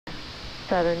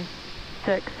7,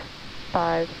 6,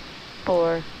 5,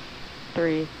 4,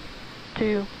 3,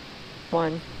 2,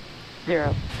 1,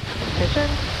 0. Ignition,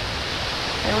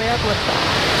 and we have liftoff.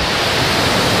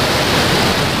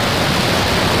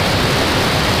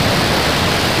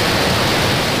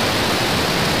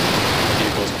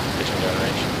 Vehicle's pitching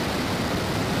downrange.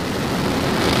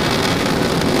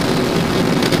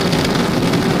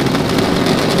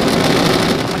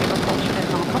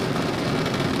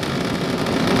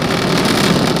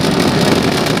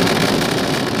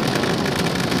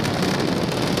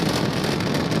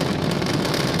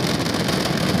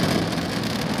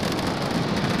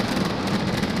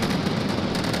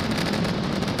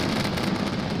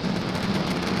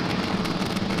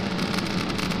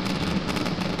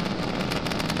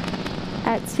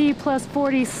 At T plus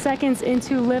 40 seconds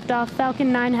into liftoff,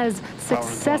 Falcon 9 has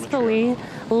successfully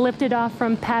lifted off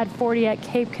from pad 40 at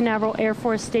Cape Canaveral Air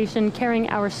Force Station, carrying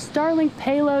our Starlink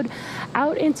payload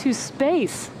out into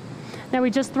space. Now, we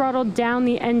just throttled down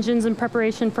the engines in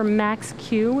preparation for max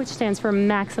Q, which stands for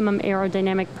maximum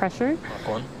aerodynamic pressure.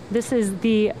 This is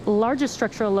the largest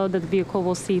structural load that the vehicle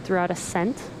will see throughout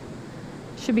ascent.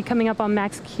 Should be coming up on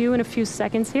max Q in a few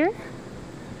seconds here.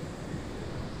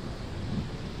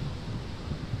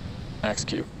 Max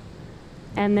Q.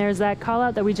 And there's that call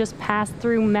out that we just passed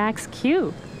through max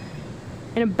Q.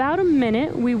 In about a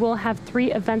minute, we will have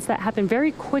 3 events that happen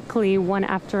very quickly, one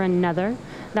after another.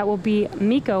 That will be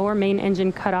MECO, or main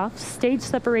engine cutoff, stage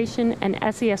separation, and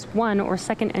SES1, or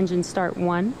second engine start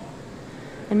 1.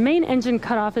 And main engine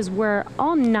cutoff is where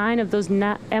all 9 of those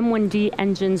M1D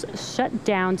engines shut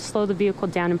down to slow the vehicle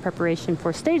down in preparation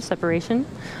for stage separation,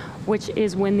 which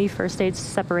is when the first stage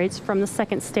separates from the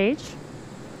second stage.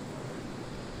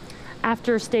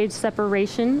 After stage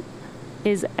separation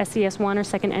is SES1, or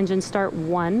second engine start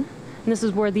 1. And this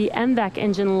is where the MVAC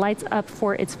engine lights up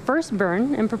for its first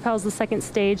burn and propels the second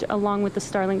stage along with the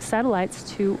Starlink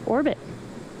satellites to orbit.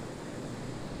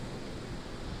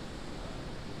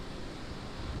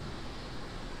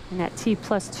 And at T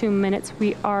plus 2 minutes,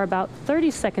 we are about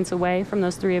 30 seconds away from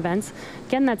those 3 events.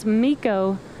 Again, that's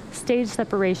MECO, stage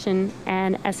separation,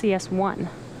 and SES1.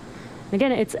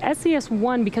 Again, it's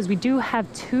SES1 because we do have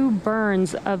 2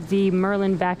 burns of the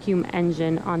Merlin vacuum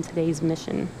engine on today's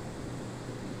mission.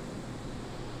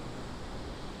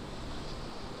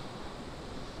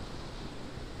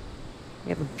 We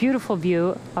have a beautiful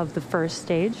view of the first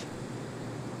stage.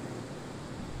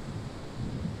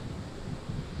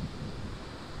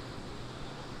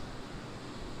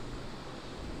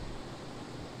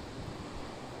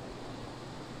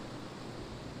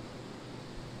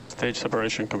 Stage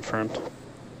separation confirmed.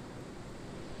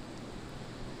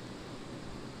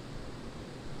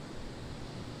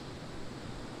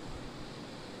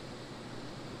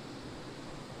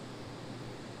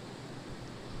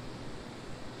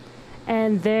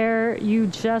 And there you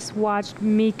just watched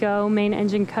MECO, main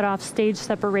engine cutoff, stage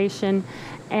separation,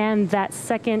 and that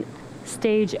second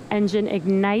stage engine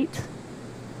ignite.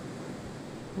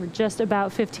 We're just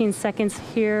about 15 seconds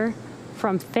here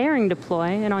from fairing deploy,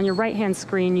 and on your right-hand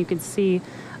screen you can see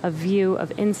a view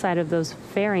of inside of those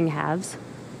fairing halves,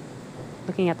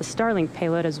 looking at the Starlink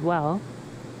payload as well.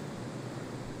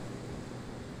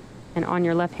 And on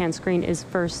your left-hand screen is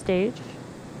first stage,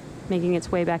 making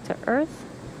its way back to Earth.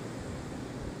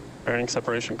 Fairing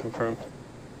separation confirmed.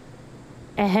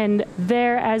 And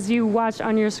there, as you watch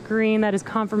on your screen, that is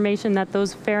confirmation that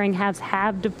those fairing halves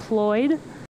have deployed.